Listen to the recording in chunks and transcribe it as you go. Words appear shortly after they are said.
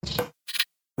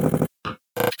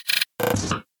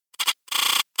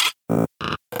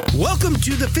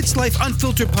Welcome to the Fitz Life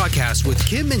Unfiltered podcast with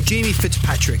Kim and Jamie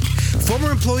Fitzpatrick, former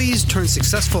employees turned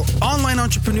successful online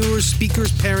entrepreneurs,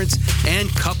 speakers, parents, and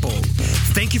couple.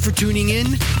 Thank you for tuning in.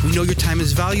 We know your time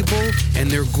is valuable, and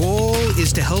their goal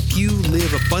is to help you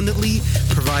live abundantly,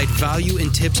 provide value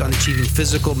and tips on achieving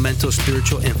physical, mental,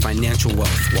 spiritual, and financial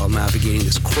wealth while navigating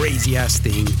this crazy-ass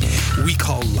thing we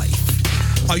call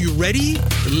life. Are you ready?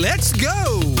 Let's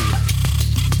go!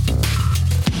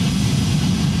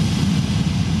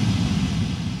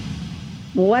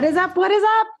 What is up? What is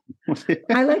up?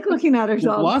 I like looking at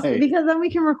ourselves. Why? Because then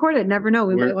we can record it. Never know.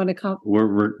 We might want to come.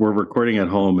 We're recording at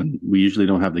home, and we usually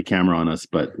don't have the camera on us,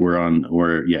 but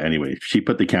anyway, she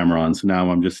put the camera on, so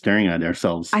now I'm just staring at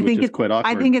ourselves. I think it's quite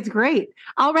awkward. I think it's great.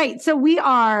 All right. So we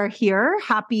are here.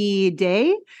 Happy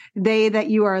day that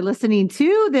you are listening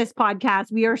to this podcast.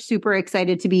 We are super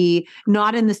excited to be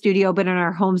not in the studio, but in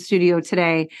our home studio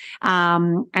today.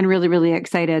 And really, really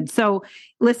excited. So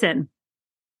listen.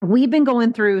 We've been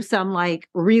going through some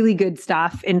really good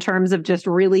stuff in terms of just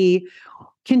really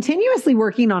continuously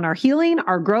working on our healing,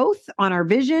 our growth, on our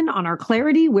vision, on our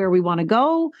clarity, where we want to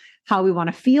go, how we want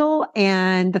to feel,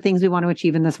 and the things we want to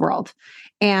achieve in this world.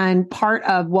 And part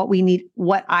of what we need,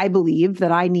 what I believe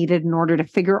that I needed in order to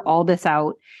figure all this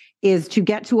out, is to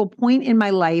get to a point in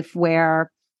my life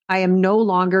where I am no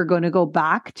longer going to go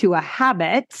back to a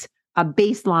habit, a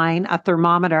baseline, a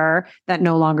thermometer that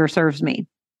no longer serves me.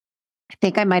 I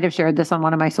think I might have shared this on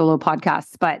one of my solo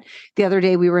podcasts, but the other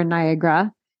day we were in Niagara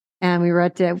and we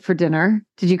were for dinner.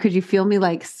 Could you feel me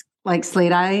like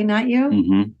slate eyeing at you?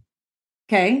 Mm-hmm.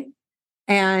 Okay.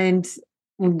 And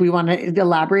we want to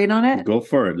elaborate on it. Go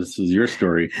for it. This is your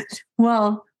story.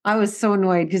 Well, I was so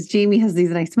annoyed because Jamie has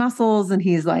these nice muscles and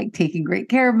he's taking great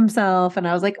care of himself. And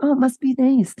I was like, oh, it must be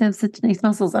nice to have such nice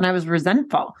muscles. And I was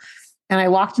resentful. And I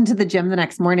walked into the gym the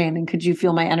next morning, and could you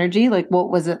feel my energy? What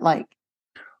was it like?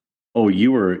 Oh,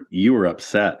 you were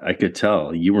upset. I could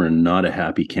tell you were not a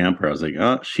happy camper. I was like,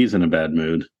 oh, she's in a bad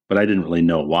mood, but I didn't really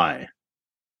know why.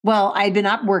 Well, I'd been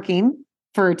up working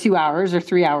for 2 hours or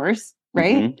 3 hours,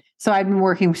 right? Mm-hmm. So I've been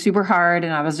working super hard,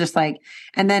 and I was just and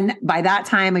then by that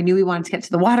time I knew we wanted to get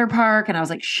to the water park, and I was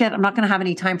like, shit, I'm not going to have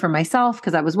any time for myself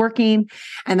because I was working.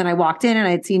 And then I walked in and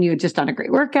I had seen you had just done a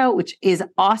great workout, which is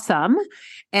awesome.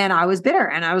 And I was bitter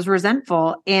and I was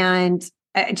resentful, and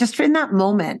just in that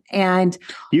moment. And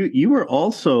you were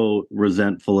also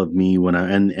resentful of me when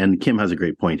and Kim has a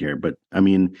great point here, but I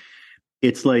mean,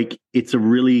 it's a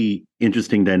really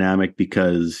interesting dynamic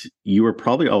because you were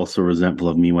probably also resentful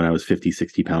of me when I was 50,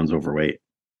 60 pounds overweight.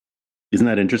 Isn't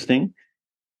that interesting?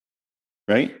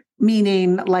 Right?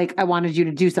 Meaning I wanted you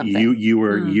to do something. You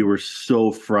were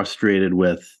so frustrated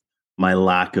with my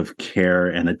lack of care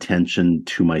and attention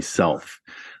to myself.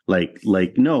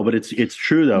 No, but it's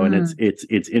true though. And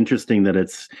it's interesting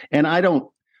that and I don't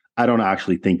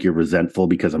actually think you're resentful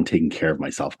because I'm taking care of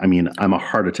myself. I mean, I'm a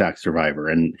heart attack survivor,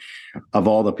 and of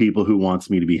all the people who wants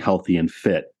me to be healthy and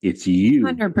fit, it's you.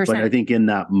 100%. But I think in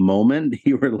that moment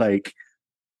you were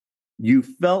you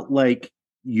felt like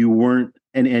you weren't,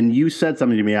 and you said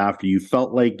something to me after, you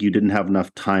felt like you didn't have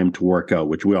enough time to work out,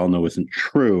 which we all know isn't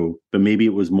true, but maybe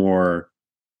it was more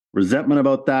resentment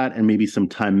about that and maybe some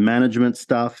time management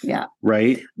stuff. Yeah.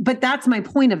 Right. But that's my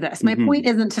point of this. My point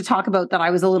isn't to talk about that I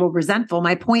was a little resentful.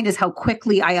 My point is how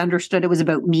quickly I understood it was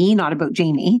about me, not about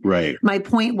Jamie. Right. My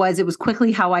point was it was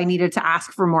quickly how I needed to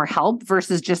ask for more help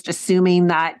versus just assuming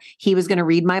that he was going to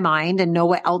read my mind and know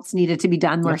what else needed to be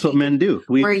done. That's what men do.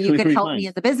 Where you could help me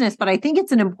in the business. But I think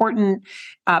it's an important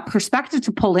perspective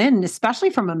to pull in,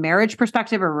 especially from a marriage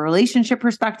perspective or a relationship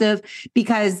perspective,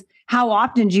 because how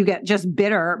often do you get just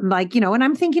bitter? And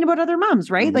I'm thinking about other moms,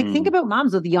 right? Mm-hmm. Think about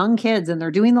moms with young kids and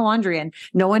they're doing the laundry and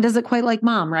no one does it quite like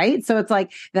mom, right? So it's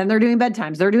then they're doing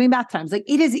bedtimes, they're doing bath times. It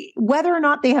is, whether or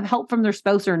not they have help from their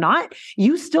spouse or not,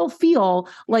 you still feel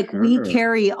like we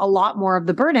carry a lot more of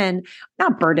the burden.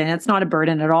 Not burden, it's not a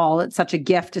burden at all. It's such a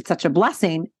gift. It's such a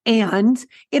blessing. And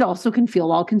it also can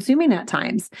feel all consuming at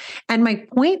times. And my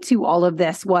point to all of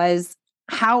this was,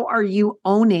 how are you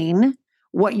owning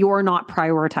what you're not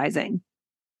prioritizing?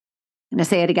 I'm going to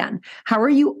say it again. How are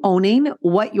you owning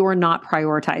what you're not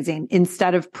prioritizing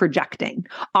instead of projecting?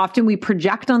 Often we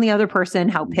project on the other person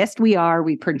how pissed we are.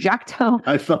 We project how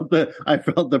I felt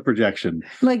the projection.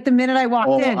 The minute I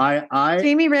walked in,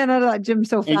 Jamie ran out of that gym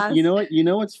so fast. You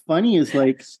know what's funny is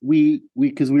we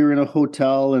because we were in a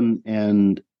hotel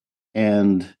and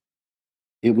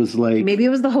it was maybe it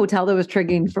was the hotel that was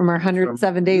triggering from our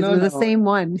 107 days. No, it was the same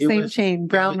one, same chain,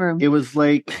 brown room. It was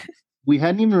we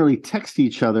hadn't even really texted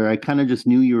each other. I kind of just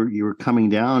knew you were coming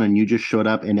down, and you just showed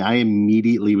up, and I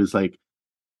immediately was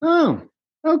oh,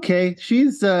 okay,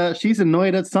 she's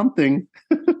annoyed at something.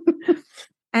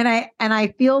 And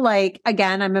I feel like,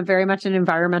 again, I'm a very much an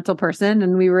environmental person,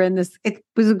 and we were in this, it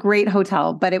was a great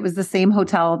hotel, but it was the same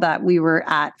hotel that we were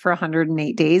at for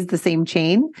 108 days, the same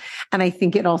chain. And I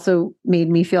think it also made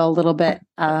me feel a little bit,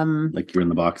 like you're in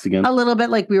the box again, a little bit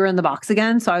like we were in the box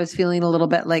again. So I was feeling a little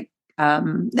bit like,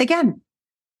 again,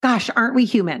 gosh, aren't we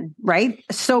human, right?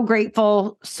 So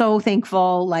grateful, so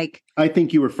thankful. Like, I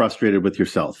think you were frustrated with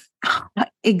yourself.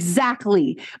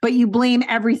 Exactly. But you blame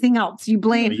everything else. You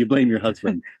blame your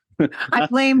husband. I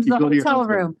blamed the hotel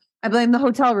room. I blamed the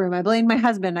hotel room. I blamed my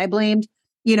husband. I blamed,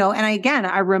 and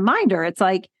a reminder, it's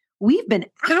like,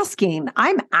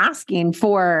 I'm asking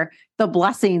for the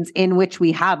blessings in which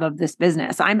we have of this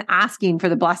business. I'm asking for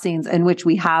the blessings in which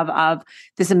we have of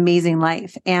this amazing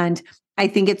life. And I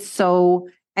think it's so,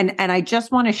 and I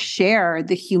just want to share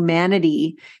the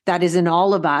humanity that is in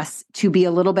all of us to be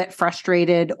a little bit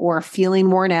frustrated or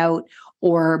feeling worn out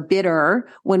or bitter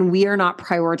when we are not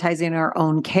prioritizing our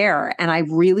own care. And I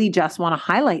really just want to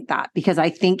highlight that because I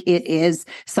think it is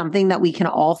something that we can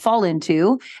all fall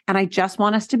into. And I just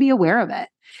want us to be aware of it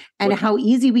and how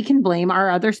easy we can blame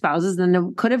our other spouses. And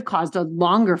it could have caused a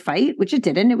longer fight, which it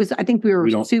didn't. It was, I think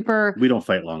we don't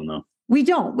fight long though. We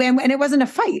don't. And it wasn't a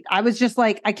fight. I was just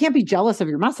like, I can't be jealous of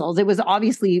your muscles. It was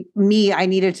obviously me. I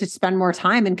needed to spend more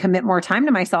time and commit more time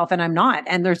to myself, and I'm not.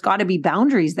 And there's got to be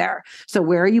boundaries there. So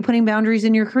where are you putting boundaries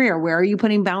in your career? Where are you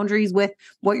putting boundaries with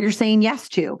what you're saying yes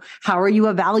to? How are you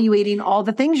evaluating all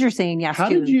the things you're saying yes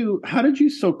to? How did you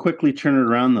so quickly turn it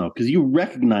around though? Because you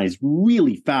recognized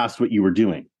really fast what you were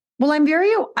doing. Well, I'm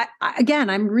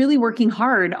really working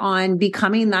hard on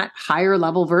becoming that higher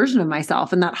level version of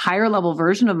myself. And that higher level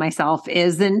version of myself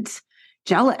isn't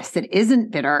jealous. It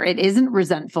isn't bitter. It isn't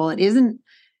resentful. It isn't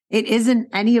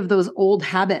any of those old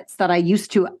habits that I used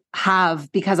to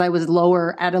have because I was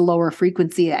at a lower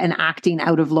frequency and acting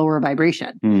out of lower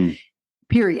vibration.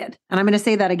 Period. And I'm going to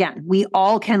say that again. We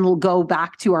all can go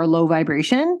back to our low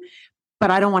vibration,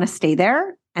 but I don't want to stay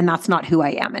there. And that's not who I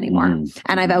am anymore.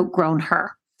 And I've outgrown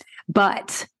her.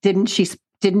 But didn't she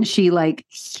like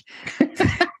she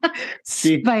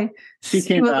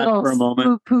came back for a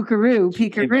moment.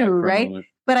 Peekaroo, right?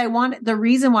 But the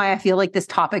reason why I feel like this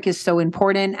topic is so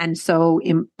important and so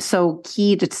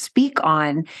key to speak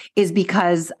on is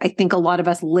because I think a lot of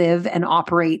us live and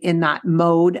operate in that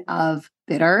mode of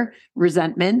bitter,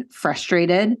 resentment,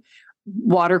 frustrated,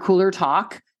 water cooler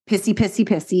talk,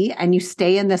 pissy, and you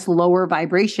stay in this lower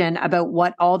vibration about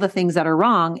what all the things that are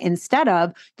wrong instead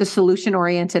of the solution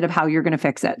oriented of how you're going to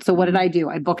fix it. So what did I do?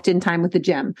 I booked in time with the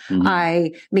gym.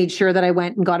 I made sure that I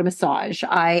went and got a massage.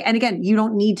 And again, you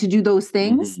don't need to do those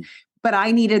things, but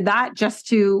I needed that just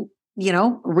to,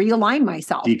 realign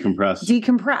myself.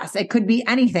 Decompress. It could be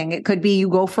anything. It could be you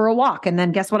go for a walk. And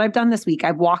then guess what I've done this week?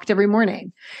 I've walked every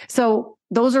morning. So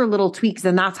those are little tweaks.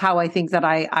 And that's how I think that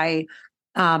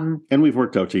and we've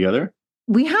worked out together.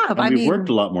 We have. We've worked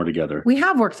a lot more together. We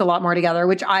have worked a lot more together,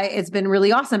 which it's been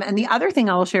really awesome. And the other thing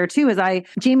I will share too is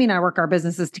Jamie and I work our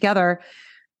businesses together.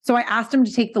 So I asked him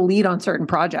to take the lead on certain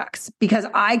projects because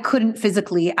I couldn't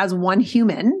physically, as one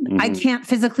human, I can't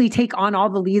physically take on all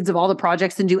the leads of all the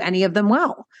projects and do any of them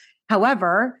well.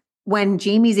 However, when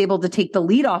Jamie's able to take the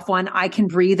lead off one, I can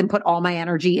breathe and put all my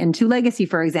energy into Legacy,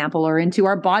 for example, or into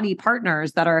our body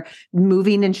partners that are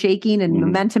moving and shaking, and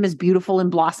momentum is beautiful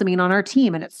and blossoming on our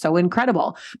team. And it's so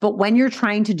incredible. But when you're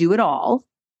trying to do it all,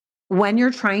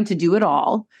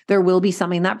 there will be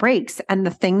something that breaks. And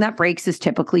the thing that breaks is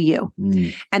typically you.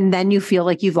 And then you feel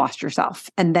like you've lost yourself.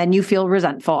 And then you feel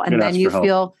resentful. And then you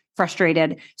feel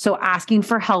frustrated. So asking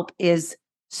for help is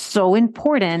so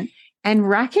important. And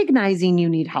recognizing you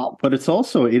need help. But it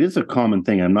is a common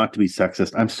thing. I'm not to be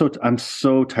sexist. I'm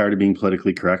so tired of being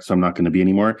politically correct, so I'm not going to be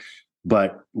anymore.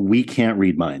 But we can't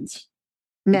read minds.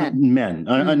 Men.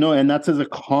 I know. And that's as a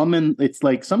common, it's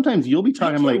like, sometimes you'll be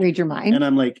talking, I'm like, read your mind. And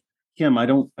I'm like, Kim, I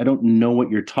don't know what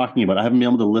you're talking about. I haven't been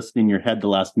able to listen in your head the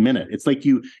last minute. It's like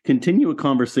you continue a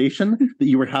conversation that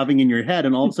you were having in your head,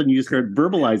 and all of a sudden you just start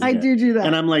verbalizing I do that.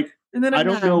 And I'm like, I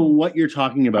don't know what you're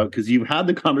talking about because you've had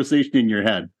the conversation in your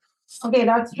head. Okay,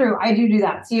 that's true. I do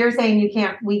that. So you're saying you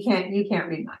can't read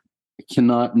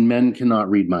minds. Men cannot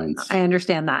read minds. I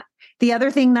understand that. The other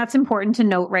thing that's important to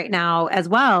note right now as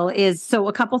well is, so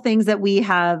a couple things that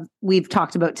we've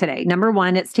talked about today. Number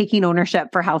one, it's taking ownership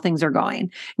for how things are going.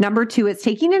 Number two, it's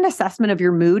taking an assessment of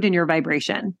your mood and your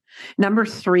vibration. Number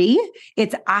three,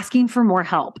 it's asking for more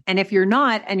help. And if you're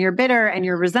not, and you're bitter and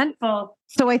you're resentful,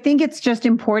 So I think it's just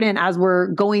important as we're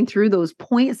going through those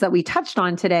points that we touched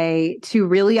on today to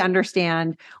really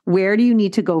understand, where do you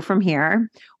need to go from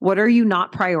here? What are you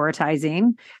not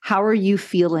prioritizing? How are you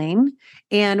feeling?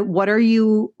 And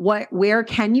where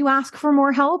can you ask for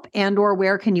more help, and or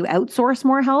where can you outsource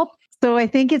more help? So I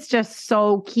think it's just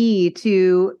so key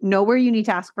to know where you need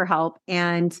to ask for help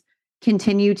and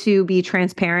continue to be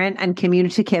transparent and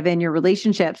communicative in your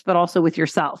relationships, but also with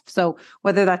yourself. So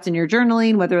whether that's in your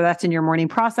journaling, whether that's in your morning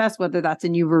process, whether that's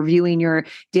in you reviewing your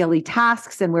daily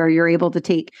tasks and where you're able to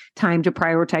take time to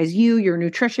prioritize you, your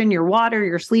nutrition, your water,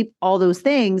 your sleep, all those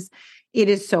things, it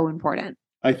is so important.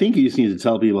 I think you just need to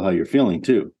tell people how you're feeling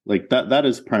too. Like that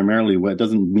is primarily what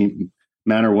doesn't mean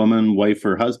man or woman, wife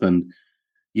or husband.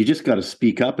 You just got to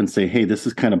speak up and say, hey, this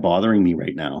is kind of bothering me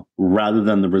right now, rather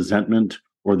than the resentment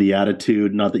or the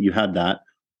attitude, not that you had that,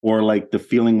 or like the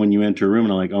feeling when you enter a room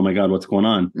and I'm like, oh my God, what's going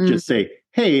on? Just say,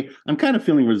 hey, I'm kind of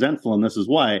feeling resentful and this is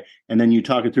why. And then you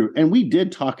talk it through. And we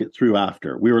did talk it through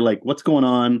after. We were like, what's going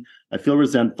on? I feel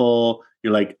resentful.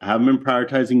 You're like, I haven't been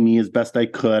prioritizing me as best I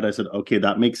could. I said, okay,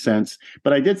 that makes sense.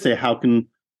 But I did say, how can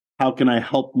I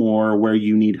help more where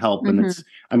you need help? And it's,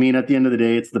 I mean, at the end of the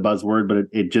day, it's the buzzword, but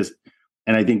it just,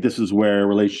 and I think this is where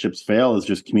relationships fail, is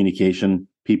just communication.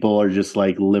 People are just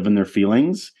like living their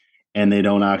feelings and they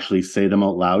don't actually say them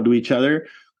out loud to each other.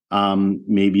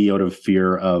 Maybe out of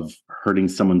fear of hurting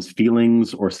someone's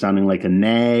feelings or sounding like a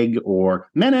nag, or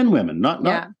men and women,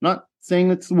 not saying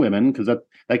it's women, because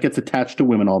that gets attached to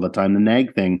women all the time, the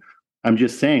nag thing. I'm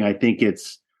just saying, I think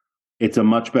it's a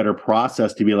much better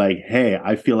process to be like, hey,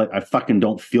 I feel like I fucking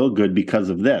don't feel good because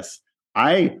of this.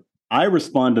 I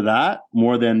respond to that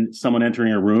more than someone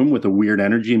entering a room with a weird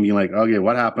energy and being like, okay,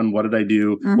 what happened? What did I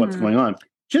do? What's going on?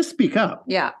 Just speak up.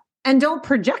 Yeah. And don't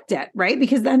project it, right?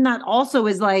 Because then that also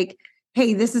is like,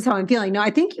 hey, this is how I'm feeling. No, I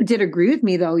think you did agree with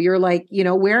me though. You're like,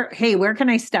 where can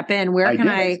I step in?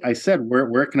 I said,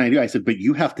 where can I do? I said, but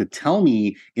you have to tell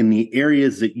me in the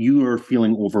areas that you are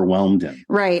feeling overwhelmed in.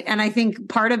 Right. And I think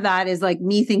part of that is like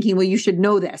me thinking, well, you should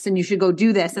know this and you should go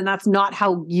do this. And that's not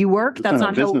how you work. That's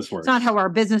not how business works. It's not how our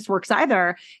business works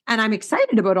either. And I'm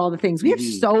excited about all the things. We have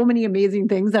so many amazing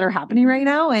things that are happening right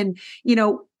now. And,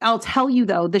 I'll tell you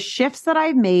though, the shifts that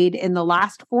I've made in the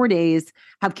last 4 days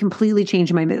have completely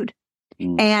changed my mood.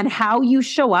 And how you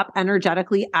show up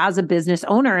energetically as a business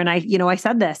owner. And I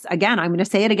said this again, I'm going to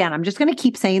say it again. I'm just going to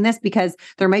keep saying this because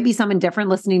there might be someone different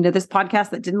listening to this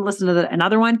podcast that didn't listen to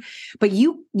another one, but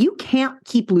you can't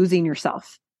keep losing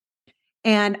yourself.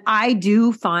 And I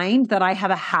do find that I have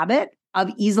a habit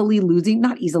of easily losing,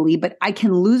 not easily, but I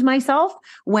can lose myself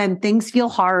when things feel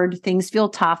hard, things feel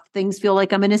tough, things feel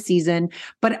like I'm in a season.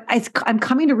 But I'm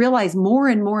coming to realize more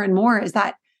and more and more is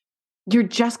that you're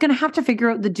just going to have to figure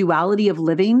out the duality of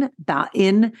living that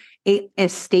in a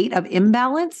state of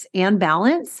imbalance and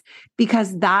balance,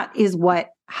 because that is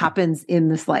what happens in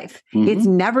this life. It's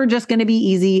never just going to be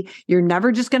easy. You're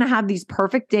never just going to have these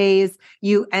perfect days.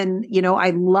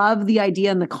 I love the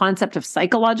idea and the concept of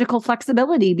psychological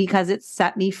flexibility because it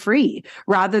set me free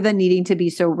rather than needing to be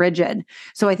so rigid.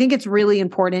 So I think it's really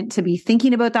important to be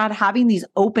thinking about that, having these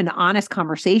open, honest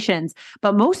conversations,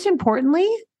 but most importantly,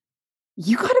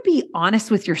 you got to be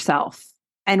honest with yourself.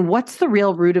 And what's the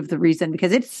real root of the reason?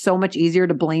 Because it's so much easier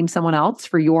to blame someone else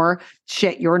for your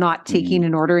shit you're not taking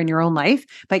in order in your own life.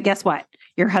 But guess what?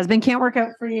 Your husband can't work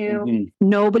out for you.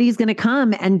 Nobody's going to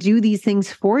come and do these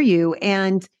things for you.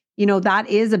 And that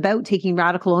is about taking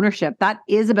radical ownership. That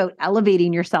is about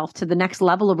elevating yourself to the next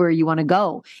level of where you want to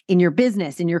go in your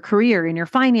business, in your career, in your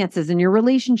finances, in your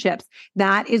relationships.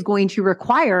 That is going to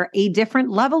require a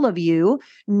different level of you,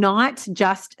 not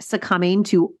just succumbing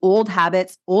to old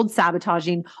habits, old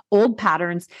sabotaging, old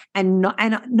patterns, and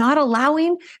not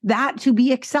allowing that to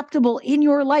be acceptable in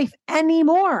your life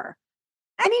anymore.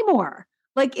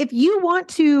 Like if you want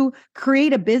to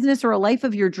create a business or a life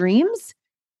of your dreams,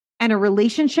 and a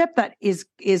relationship that is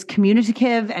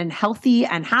communicative and healthy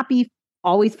and happy,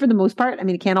 always for the most part. I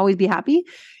mean, it can't always be happy.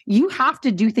 You have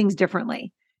to do things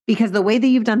differently because the way that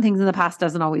you've done things in the past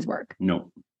doesn't always work.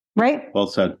 No. Right? Well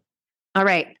said. All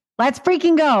right. Let's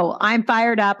freaking go. I'm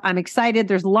fired up. I'm excited.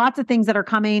 There's lots of things that are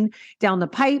coming down the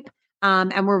pipe.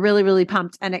 And we're really, really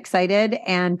pumped and excited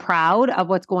and proud of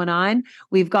what's going on.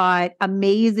 We've got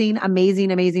amazing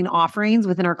offerings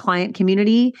within our client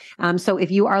community. So if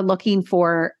you are looking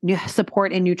for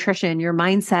support in nutrition, your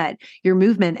mindset, your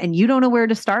movement, and you don't know where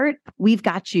to start, we've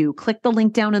got you. Click the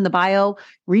link down in the bio,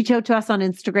 reach out to us on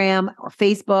Instagram or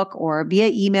Facebook or via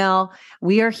email.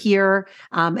 We are here.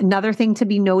 Another thing to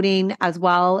be noting as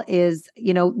well is,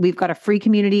 we've got a free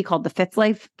community called the Fitz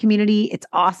Life community. It's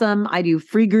awesome. I do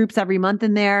free groups every every month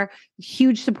in there.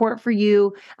 Huge support for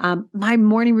you. My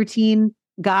morning routine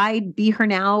guide, Be Her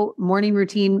Now morning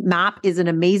routine map is an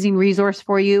amazing resource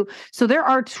for you. So there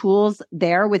are tools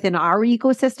there within our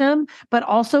ecosystem, but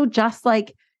also just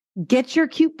like get your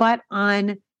cute butt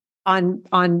on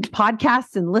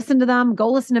podcasts and listen to them.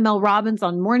 Go listen to Mel Robbins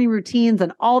on morning routines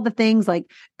and all the things. Like,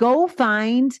 go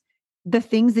find the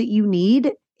things that you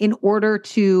need in order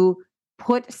to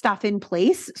put stuff in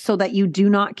place so that you do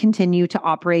not continue to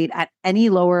operate at any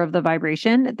lower of the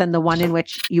vibration than the one in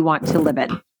which you want to live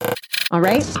in. All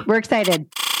right. We're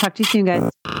excited. Talk to you soon, guys.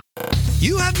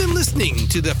 You have been listening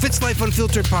to the Fitz Life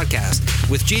Unfiltered podcast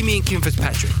with Jamie and Kim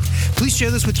Fitzpatrick. Please share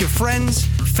this with your friends,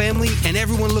 family, and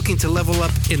everyone looking to level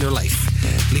up in their life.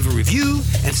 Leave a review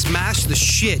and smash the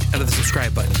shit out of the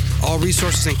subscribe button. All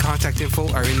resources and contact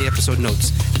info are in the episode notes.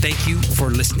 Thank you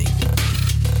for listening.